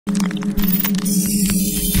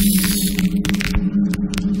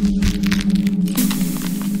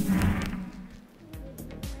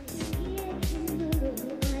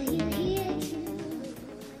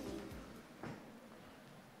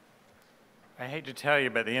I hate to tell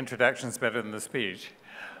you, but the introduction's better than the speech.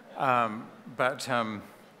 I'm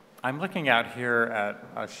looking out here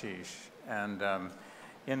at Ashish, and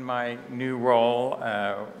in my new role,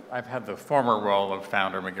 I've had the former role of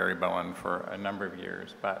founder McGarry Bowen for a number of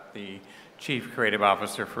years, but the Chief Creative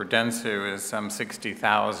Officer for Dentsu is some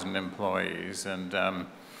 60,000 employees, and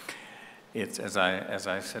it's, as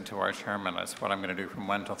I said to our chairman, that's what I'm going to do from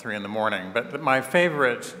 1 till 3 in the morning. But my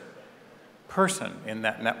favorite person in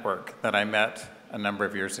that network that I met a number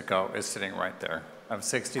of years ago is sitting right there. Of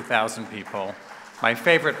 60,000 people, my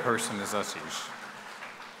favorite person is Ashish.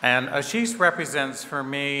 And Ashish represents for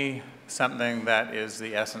me something that is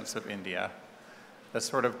the essence of India, a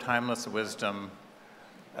sort of timeless wisdom,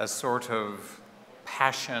 a sort of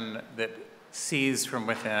passion that sees from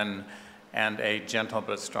within, and a gentle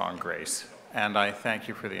but strong grace. And I thank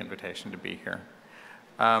you for the invitation to be here.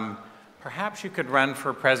 Perhaps you could run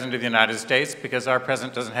for President of the United States, because our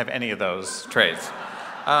president doesn't have any of those traits.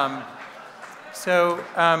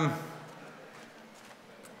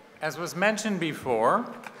 As was mentioned before,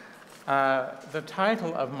 the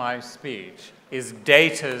title of my speech is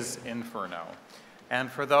Data's Inferno.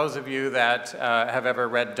 And for those of you that have ever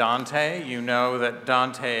read Dante, you know that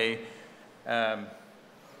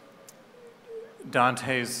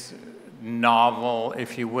Dante's novel,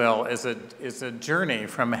 if you will, is a journey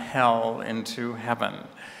from hell into heaven.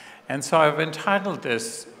 And so I've entitled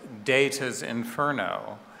this Data's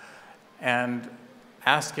Inferno, and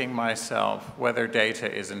asking myself whether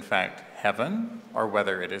data is in fact heaven or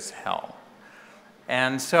whether it is hell.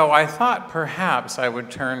 And so I thought perhaps I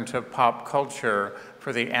would turn to pop culture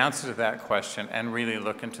for the answer to that question and really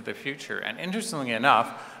look into the future. And interestingly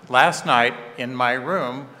enough, last night in my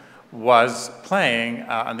room was playing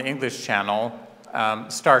on the English channel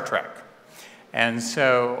Star Trek. And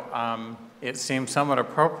so it seemed somewhat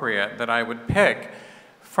appropriate that I would pick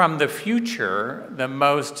from the future the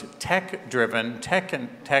most tech-driven,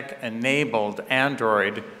 tech-enabled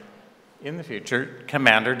android in the future,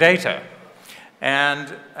 Commander Data,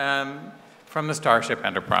 and from the Starship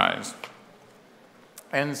Enterprise.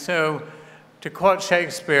 And so, to quote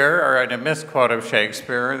Shakespeare, or a misquote of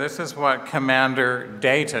Shakespeare, this is what Commander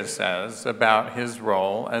Data says about his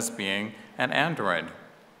role as being an android.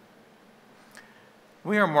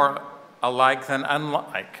 "We are more alike than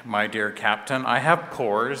unlike, my dear captain. I have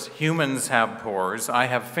pores, humans have pores. I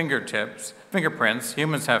have fingerprints,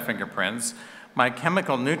 humans have fingerprints. My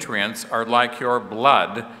chemical nutrients are like your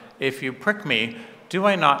blood. If you prick me, do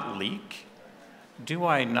I not leak? Do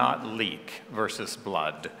I not leak versus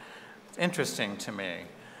blood?" It's interesting to me.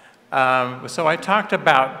 So I talked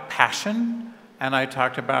about passion, and I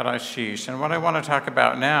talked about Ashish. And what I want to talk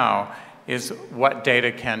about now is what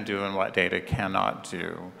data can do and what data cannot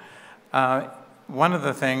do. One of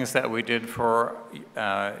the things that we did for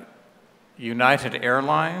United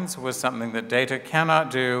Airlines was something that data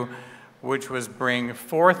cannot do, which was bring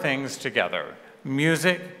 4 things together: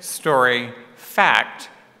 music, story, fact,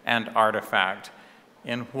 and artifact,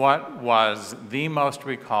 in what was the most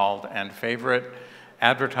recalled and favorite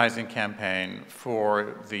advertising campaign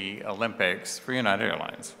for the Olympics for United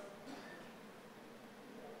Airlines.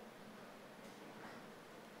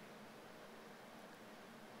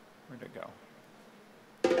 Where'd it go?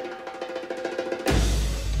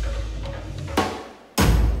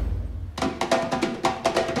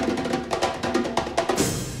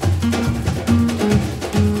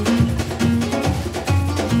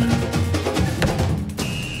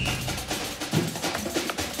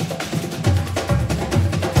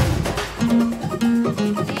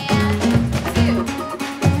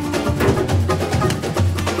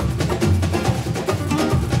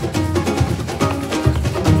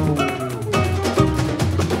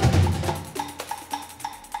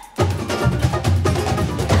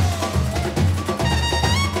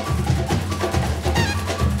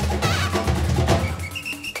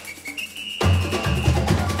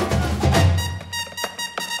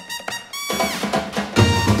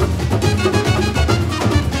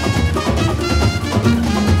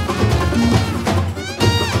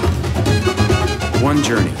 One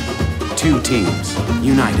journey, 2 teams,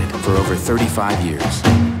 united for over 35 years.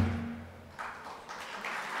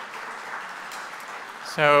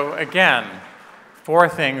 So again, 4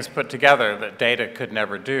 things put together that data could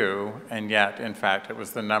never do, and yet, in fact, it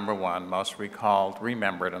was the #1 most recalled,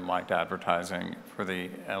 remembered, and liked advertising for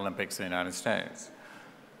the Olympics in the United States.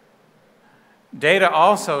 Data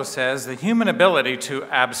also says the human ability to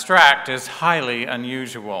abstract is highly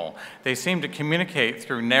unusual. They seem to communicate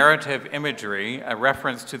through narrative imagery, a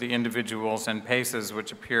reference to the individuals and places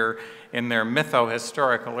which appear in their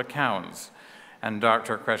mytho-historical accounts. And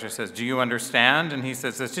Dr. Kresher says, do you understand? And he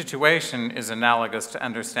says, the situation is analogous to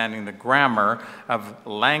understanding the grammar of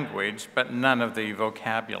language, but none of the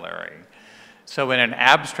vocabulary. So in an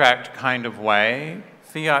abstract kind of way,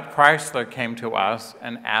 Fiat Chrysler came to us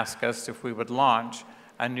and asked us if we would launch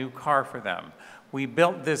a new car for them. We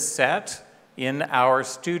built this set in our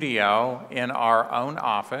studio, in our own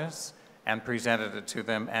office, and presented it to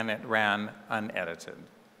them, and it ran unedited.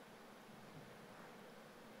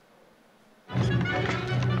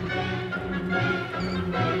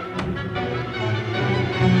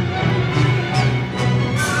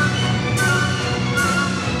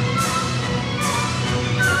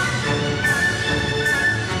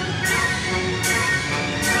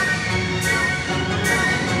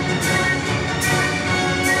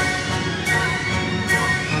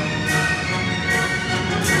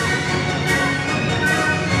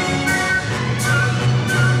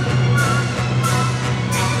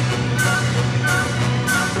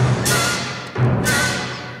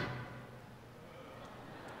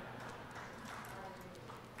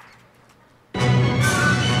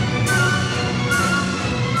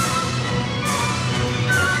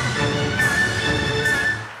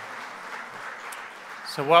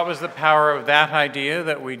 So what was the power of that idea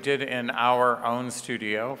that we did in our own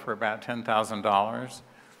studio for about $10,000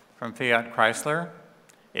 from Fiat Chrysler?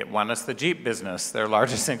 It won us the Jeep business, their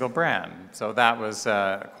largest single brand. So that was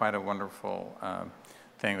quite a wonderful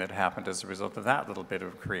thing that happened as a result of that little bit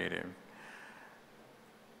of creative.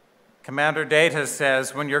 Commander Data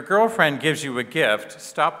says, when your girlfriend gives you a gift,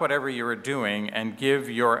 stop whatever you are doing and give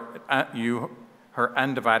her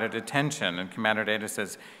undivided attention. And Commander Data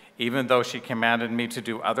says, even though she commanded me to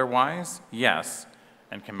do otherwise? Yes.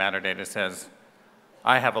 And Commander Data says,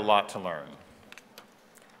 I have a lot to learn.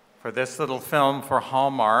 For this little film for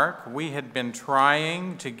Hallmark, we had been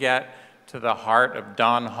trying to get to the heart of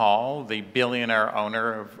Don Hall, the billionaire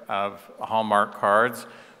owner of Hallmark cards,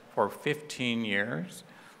 for 15 years.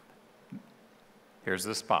 Here's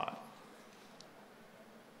the spot.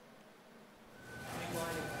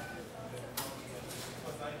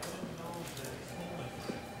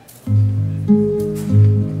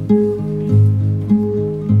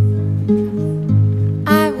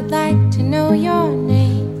 I would like to know your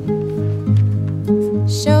name,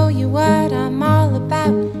 show you what I'm all about,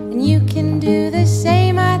 and you can do the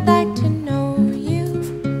same. I'd like to know you,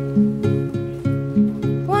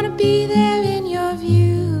 wanna be there in your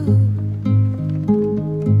view.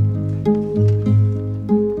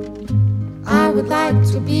 I would like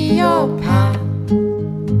to be your pal,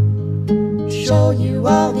 show you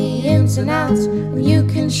all the ins and outs, and you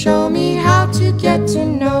can show me how to get to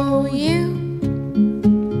know you,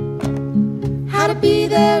 how to be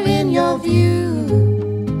there in your view.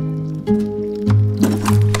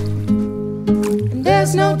 And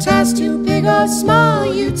there's no task too big or small,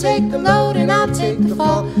 you take the load and I'll take the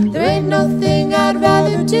fall. There ain't no thing I'd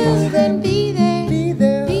rather do than be there, be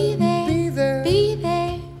there, be there, be there, be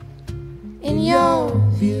there in your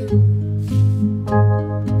view.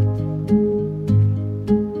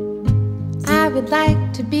 I would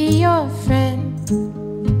like to be your friend,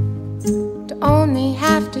 to only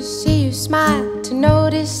have to see you smile, to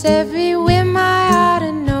notice every whim I ought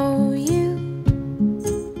to know you,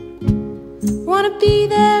 wanna be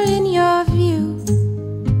there in your view.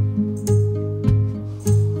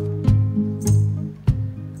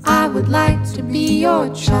 I would like to be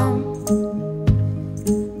your chum,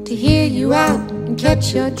 to hear you out and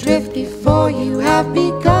catch your drift before you have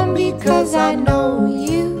begun, because I know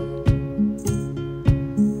you,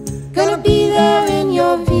 gonna be there in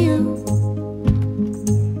your view.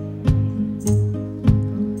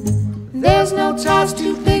 There's no task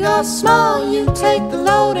too big or small, you take the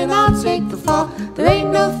load and I'll take the fall. There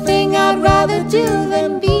ain't no thing I'd rather do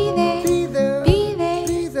than be there, be there, be there,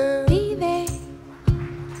 be there, be there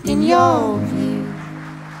in your view.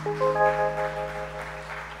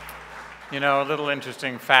 You know, a little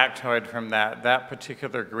interesting factoid from that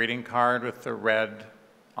particular greeting card with the red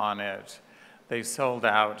on it, they sold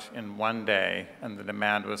out in one day, and the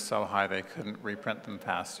demand was so high they couldn't reprint them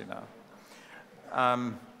fast enough.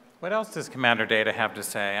 What else does Commander Data have to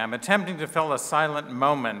say? I'm attempting to fill a silent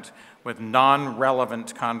moment with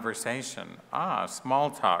non-relevant conversation. Ah,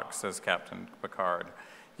 small talk, says Captain Picard.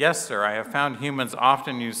 Yes, sir, I have found humans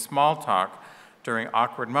often use small talk during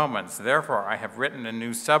awkward moments. Therefore, I have written a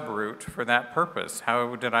new subroute for that purpose.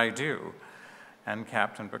 How did I do? And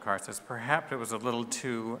Captain Picard says, perhaps it was a little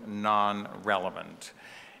too non-relevant.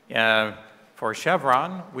 For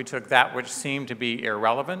Chevron, we took that which seemed to be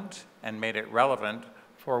irrelevant and made it relevant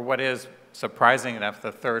for what is, surprising enough,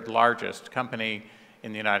 the third largest company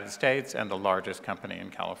in the United States and the largest company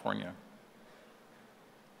in California.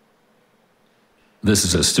 This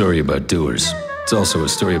is a story about doers. It's also a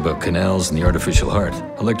story about canals and the artificial heart,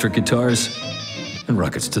 electric guitars, and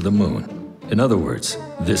rockets to the moon. In other words,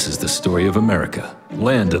 this is the story of America,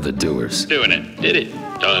 land of the doers. Doing it. Did it.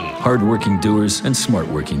 Done. Hard-working doers and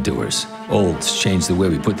smart-working doers. Olds changed the way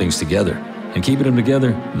we put things together. And keeping them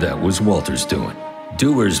together, that was Walter's doing.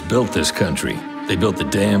 Doers built this country. They built the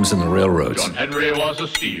dams and the railroads. John Henry was a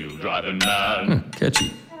steel-driving man.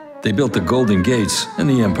 Catchy. They built the Golden Gates and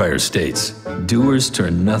the Empire States. Doers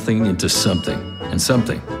turned nothing into something, and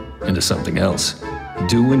something into something else.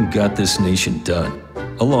 Doing got this nation done,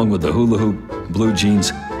 along with the hula hoop, blue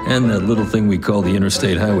jeans, and that little thing we call the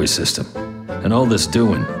interstate highway system. And all this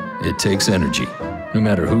doing, it takes energy, no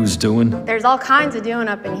matter who's doing. There's all kinds of doing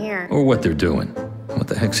up in here. Or what they're doing. What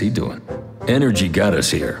the heck's he doing? Energy got us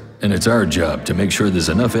here, and it's our job to make sure there's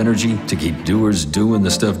enough energy to keep doers doing the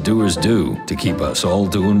stuff doers do, to keep us all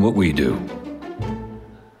doing what we do.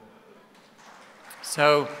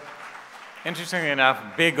 So, interestingly enough,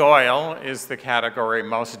 big oil is the category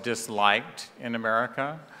most disliked in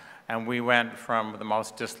America, and we went from the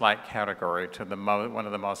most disliked category to one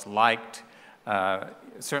of the most liked,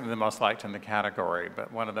 certainly the most liked in the category,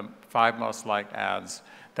 but one of the 5 most liked ads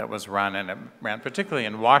that was run, and it ran particularly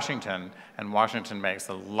in Washington, and Washington makes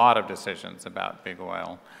a lot of decisions about big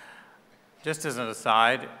oil. Just as an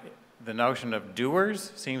aside, the notion of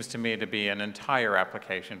doers seems to me to be an entire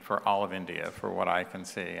application for all of India, for what I can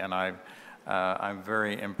see, and I'm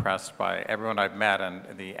very impressed by everyone I've met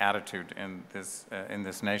and the attitude in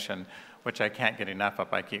this nation, which I can't get enough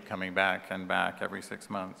of. I keep coming back and back every 6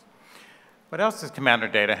 months. What else does Commander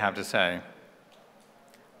Data have to say?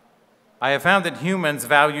 I have found that humans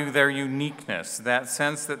value their uniqueness, that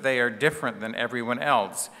sense that they are different than everyone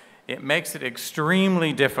else. It makes it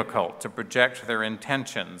extremely difficult to project their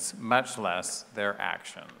intentions, much less their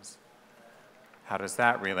actions. How does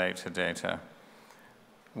that relate to data?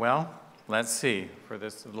 Well, let's see for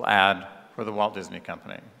this little ad for the Walt Disney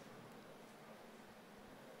Company.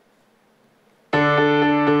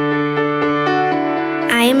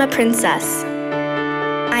 I am a princess.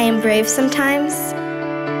 I am brave sometimes.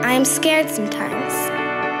 I am scared sometimes.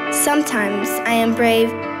 Sometimes I am brave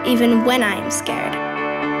even when I am scared.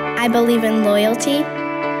 I believe in loyalty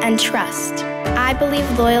and trust. I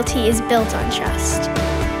believe loyalty is built on trust.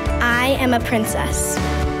 I am a princess.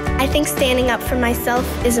 I think standing up for myself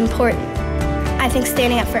is important. I think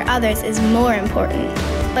standing up for others is more important.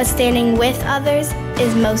 But standing with others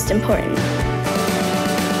is most important.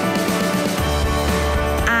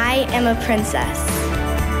 I am a princess.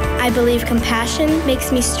 I believe compassion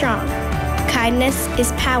makes me strong. Kindness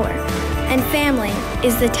is power. And family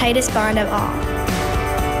is the tightest bond of all.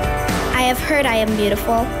 I have heard I am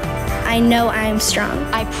beautiful. I know I am strong.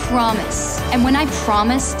 I promise. And when I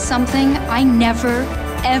promise something, I never,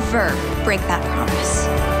 ever break that promise.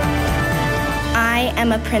 I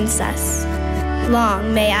am a princess.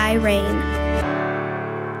 Long may I reign.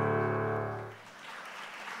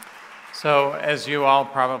 So, as you all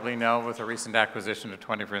probably know, with the recent acquisition of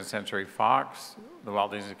 21st Century Fox, the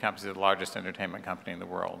Walt Disney Company is the largest entertainment company in the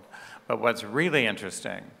world. But what's really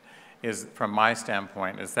interesting is, from my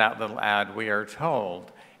standpoint, is that little ad, we are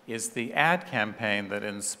told, is the ad campaign that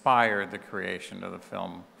inspired the creation of the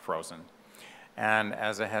film Frozen. And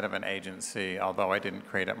as a head of an agency, although I didn't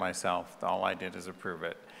create it myself, all I did is approve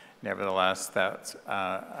it. Nevertheless, that's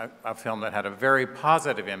a film that had a very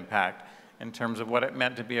positive impact in terms of what it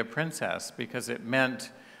meant to be a princess, because it meant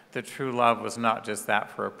that true love was not just that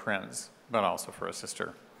for a prince, but also for a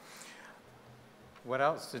sister. What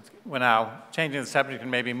else? Well, now, changing the subject and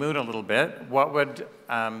maybe mood a little bit, what would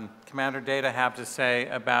Commander Data have to say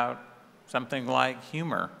about something like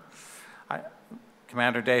humor?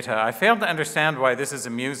 Commander Data, I fail to understand why this is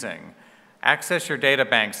amusing. Access your data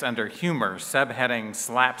banks under humor, subheading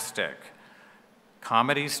slapstick.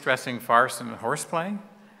 Comedy, stressing farce, and horseplay?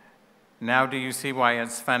 Now do you see why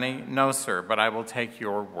it's funny? No, sir, but I will take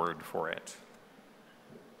your word for it.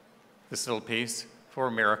 This little piece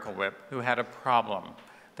for Miracle Whip, who had a problem.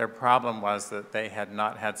 Their problem was that they had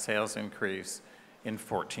not had sales increase in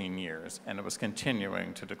 14 years, and it was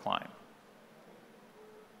continuing to decline.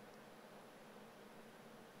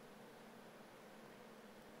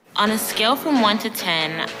 On a scale from 1 to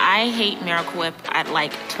 10, I hate Miracle Whip at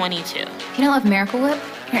like 22. If you don't love Miracle Whip,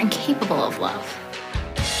 you're incapable of love.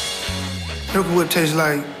 Miracle Whip tastes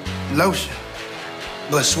like lotion,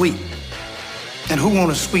 but sweet. And who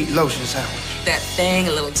wants a sweet lotion sandwich? That thing,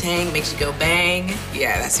 a little tang, makes you go bang.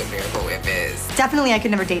 Yeah, that's what Miracle Whip is. Definitely I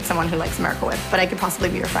could never date someone who likes Miracle Whip, but I could possibly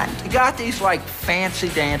be your friend. You got these like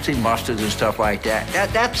fancy-dancy mustards and stuff like that.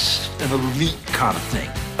 That's an elite kind of thing.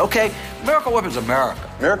 Okay, Miracle Whip is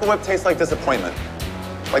America. Miracle Whip tastes like disappointment.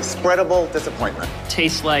 like spreadable disappointment.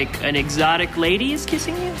 Tastes like an exotic lady is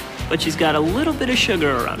kissing you, but she's got a little bit of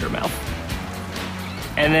sugar around her mouth.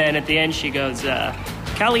 And then at the end she goes,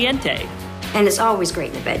 caliente. And it's always great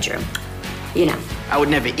in the bedroom, you know. I would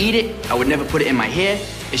never eat it. I would never put it in my hair.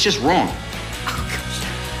 It's just wrong.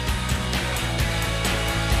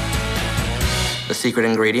 The secret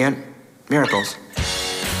ingredient? Miracles.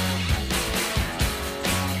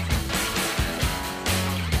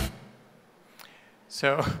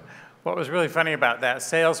 So what was really funny about that,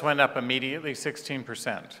 sales went up immediately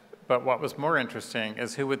 16%. But what was more interesting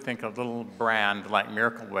is who would think a little brand like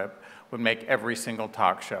Miracle Whip would make every single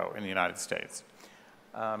talk show in the United States.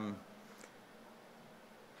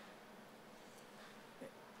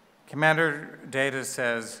 Commander Data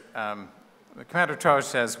says, Commander Tosh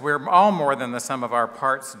says, we're all more than the sum of our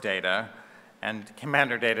parts, Data. And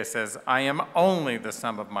Commander Data says, I am only the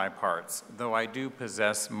sum of my parts, though I do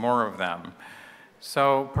possess more of them.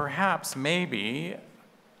 So perhaps, maybe,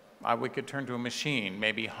 we could turn to a machine,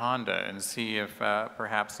 maybe Honda, and see if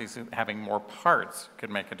perhaps having more parts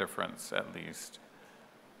could make a difference, at least.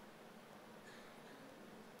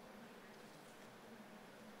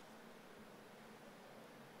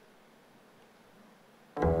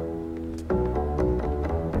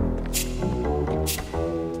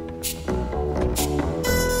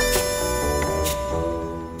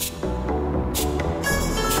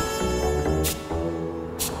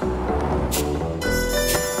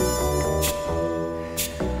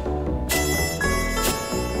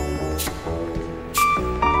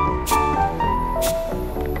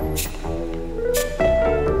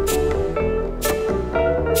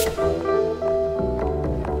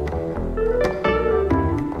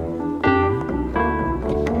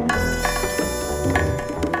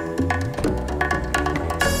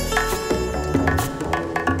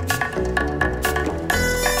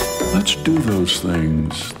 Let's do those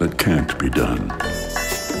things that can't be done.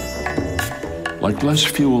 Like less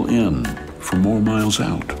fuel in for more miles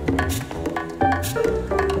out.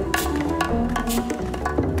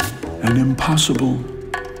 An impossible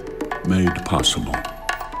made possible.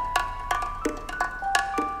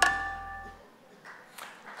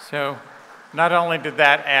 So not only did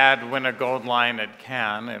that ad win a gold line at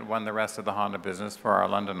Cannes, it won the rest of the Honda business for our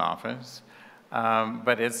London office,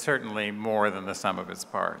 but it's certainly more than the sum of its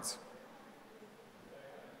parts.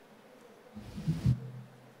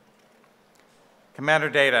 Commander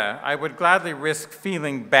Data, I would gladly risk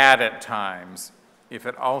feeling bad at times if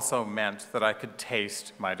it also meant that I could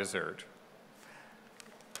taste my dessert.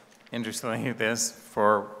 Interestingly, this,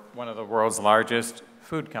 for one of the world's largest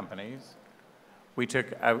food companies, we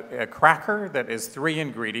took a cracker that is 3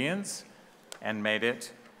 ingredients and made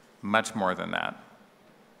it much more than that.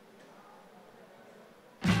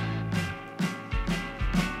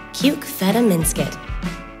 Cuke Feta Minskit.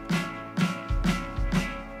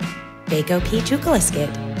 Bako P.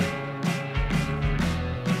 Chukalaskit.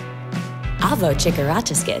 Avo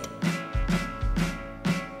Chikarachaskit.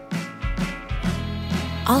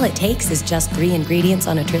 All it takes is just 3 ingredients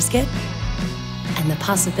on a Triscuit, and the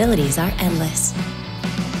possibilities are endless.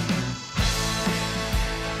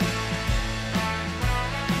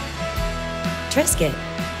 Triscuit,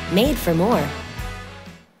 made for more.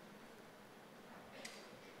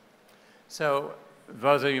 So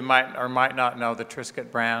those of you might or might not know the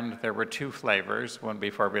Triscuit brand, there were 2 flavors when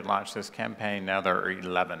before we launched this campaign. Now there are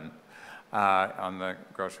 11 on the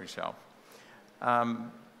grocery shelf.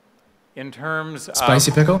 In terms of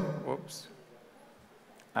spicy pickle. Whoops.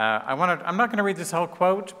 I'm not going to read this whole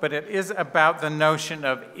quote, but it is about the notion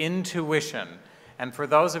of intuition. And for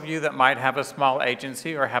those of you that might have a small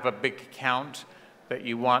agency or have a big account that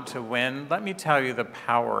you want to win, let me tell you the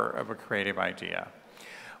power of a creative idea.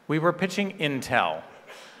 We were pitching Intel.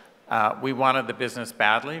 We wanted the business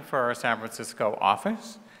badly for our San Francisco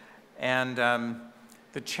office. And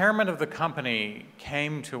the chairman of the company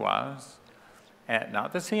came to us,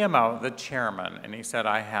 not the CMO, the chairman, and he said,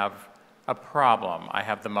 I have a problem. I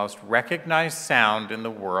have the most recognized sound in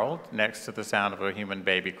the world next to the sound of a human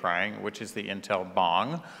baby crying, which is the Intel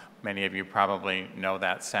bong. Many of you probably know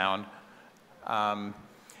that sound.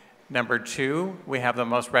 Number 2, we have the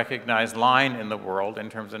most recognized line in the world in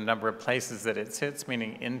terms of number of places that it sits,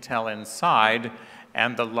 meaning Intel inside,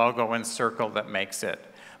 and the logo and circle that makes it.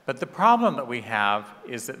 But the problem that we have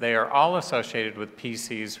is that they are all associated with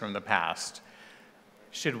PCs from the past.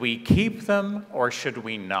 Should we keep them or should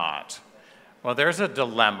we not? Well, there's a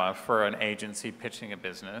dilemma for an agency pitching a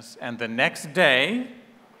business, and the next day,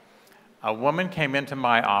 a woman came into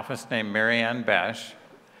my office named Marianne Besh,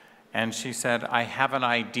 and she said, I have an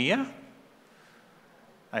idea,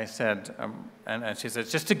 I said, and she said,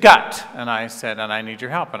 it's just a gut. And I said, and I need your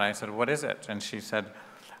help. And I said, what is it? And she said,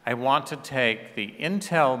 I want to take the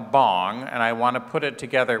Intel bong and I want to put it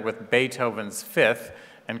together with Beethoven's Fifth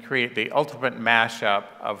and create the ultimate mashup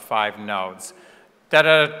of 5 notes.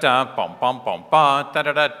 Da-da-da-da, bum, bum, bum, ba,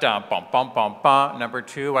 da-da-da-da, bum, bum, bum, ba. Number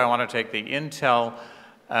 2, I want to take the Intel,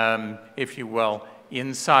 if you will,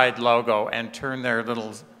 inside logo and turn their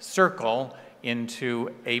little circle into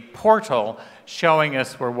a portal showing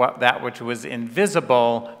us where that which was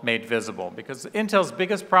invisible made visible. Because Intel's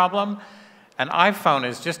biggest problem, an iPhone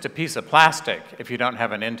is just a piece of plastic if you don't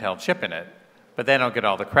have an Intel chip in it, but they don't get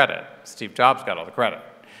all the credit. Steve Jobs got all the credit.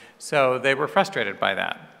 So they were frustrated by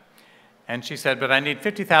that. And she said, but I need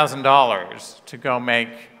 $50,000 to go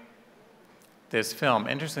make this film.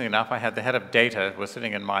 Interestingly enough, I had the head of data was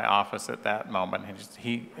sitting in my office at that moment.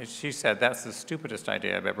 She said, that's the stupidest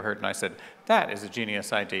idea I've ever heard. And I said, that is a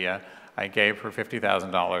genius idea. I gave her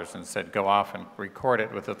 $50,000 and said, go off and record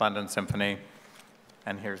it with the London Symphony.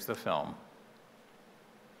 And here's the film.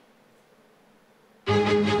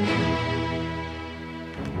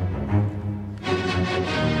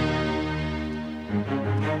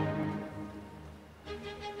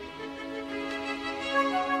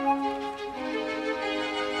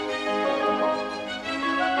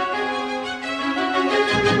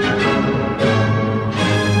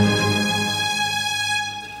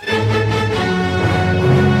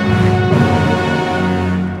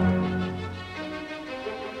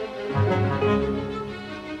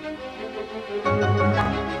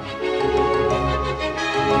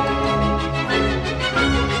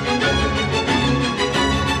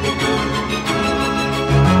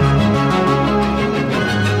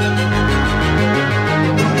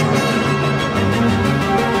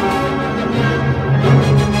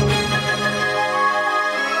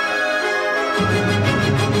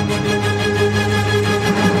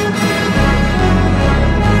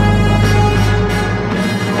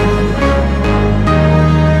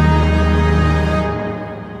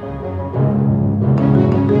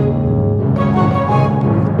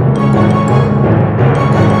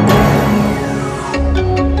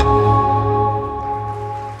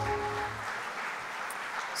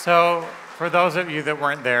 So for those of you that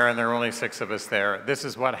weren't there, and there were only 6 of us there, this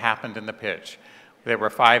is what happened in the pitch. There were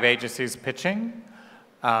 5 agencies pitching.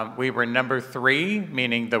 We were number 3,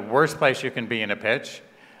 meaning the worst place you can be in a pitch.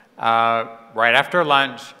 Right after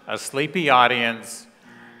lunch, a sleepy audience,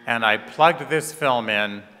 and I plugged this film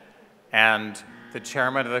in, and the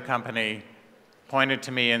chairman of the company pointed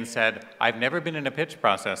to me and said, I've never been in a pitch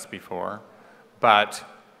process before, but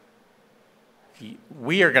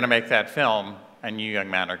we are going to make that film, and you young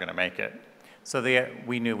men are going to make it. So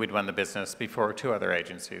we knew we'd won the business before 2 other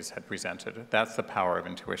agencies had presented. That's the power of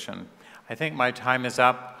intuition. I think my time is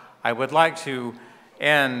up. I would like to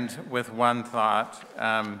end with one thought.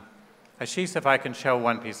 Ashish, if I can show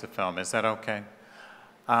one piece of film, is that okay?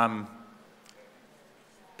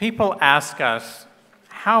 People ask us,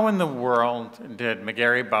 how in the world did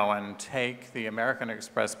McGarry Bowen take the American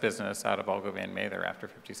Express business out of Ogilvy and Mather after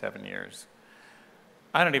 57 years?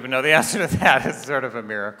 I don't even know the answer to that. It's sort of a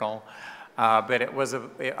miracle. But it was,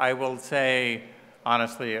 I will say,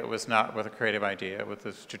 honestly, it was not with a creative idea. It was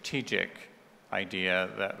a strategic idea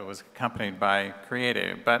that was accompanied by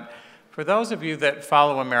creative. But for those of you that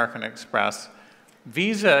follow American Express,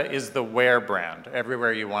 Visa is the where brand,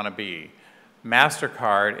 everywhere you want to be.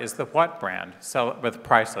 MasterCard is the what brand, with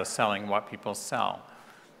Priceless, selling what people sell.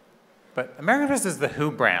 But American Express is the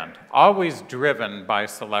who brand, always driven by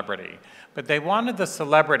celebrity. But they wanted the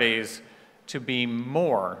celebrities to be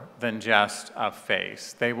more than just a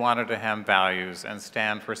face. They wanted to have values and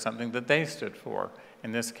stand for something that they stood for,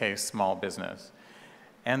 in this case, small business.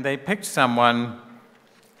 And they picked someone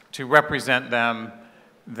to represent them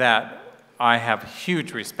that I have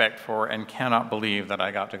huge respect for and cannot believe that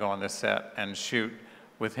I got to go on this set and shoot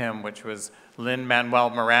with him, which was Lin-Manuel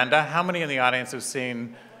Miranda. How many in the audience have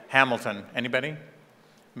seen Hamilton? Anybody?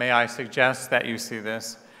 May I suggest that you see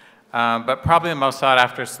this? But probably the most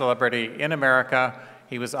sought-after celebrity in America.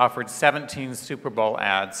 He was offered 17 Super Bowl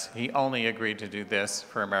ads. He only agreed to do this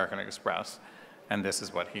for American Express, and this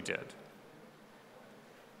is what he did.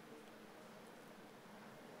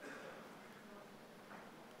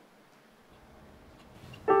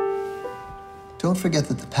 Don't forget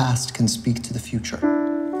that the past can speak to the future.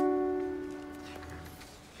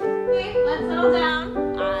 Hey, let's settle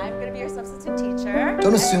down. I'm gonna be your substitute teacher.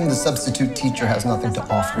 Don't assume the substitute teacher has nothing to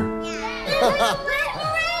offer.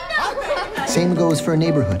 Same goes for a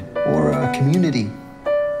neighborhood or a community.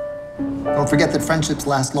 Don't forget that friendships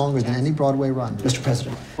last longer than any Broadway run. Mr.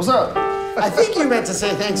 President. What's up? I think you meant to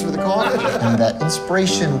say thanks for the coffee. And that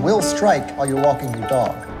inspiration will strike while you're walking your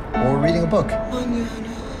dog or reading a book.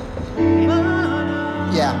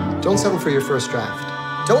 Yeah, Don't settle for your first draft.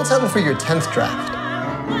 don't settle for your 10th draft.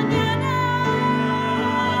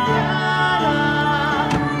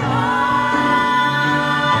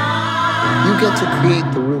 You get to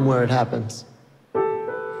create the room where it happens.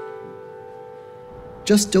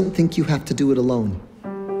 Just don't think you have to do it alone.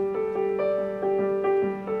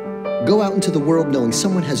 Go out into the world knowing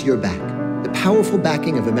someone has your back. The powerful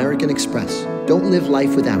backing of American Express. Don't live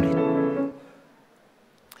life without it.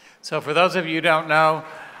 So for those of you who don't know,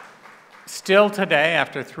 still today,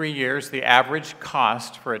 after 3 years, the average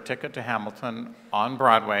cost for a ticket to Hamilton on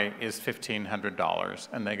Broadway is $1,500,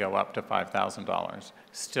 and they go up to $5,000,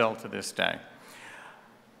 still to this day.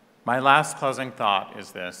 My last closing thought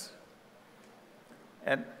is this.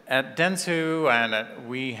 At Dentsu and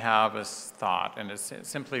we have a thought, and it's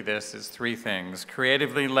simply this, is three things: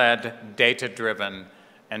 creatively led, data-driven,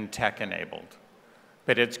 and tech-enabled.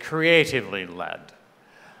 But it's creatively led.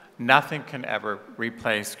 Nothing can ever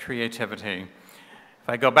replace creativity. If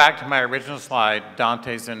I go back to my original slide,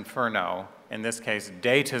 Dante's Inferno, in this case,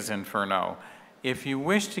 Data's Inferno, if you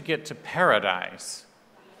wish to get to paradise,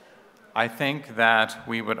 I think that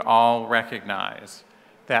we would all recognize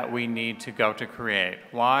that we need to go to create.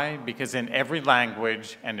 Why? Because in every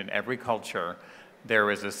language and in every culture,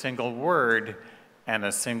 there is a single word and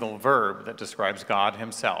a single verb that describes God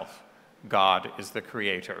himself. God is the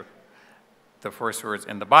creator. The first words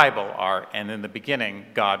in the Bible are, and in the beginning,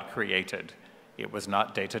 God created. It was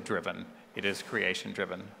not data-driven. It is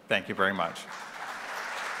creation-driven. Thank you very much.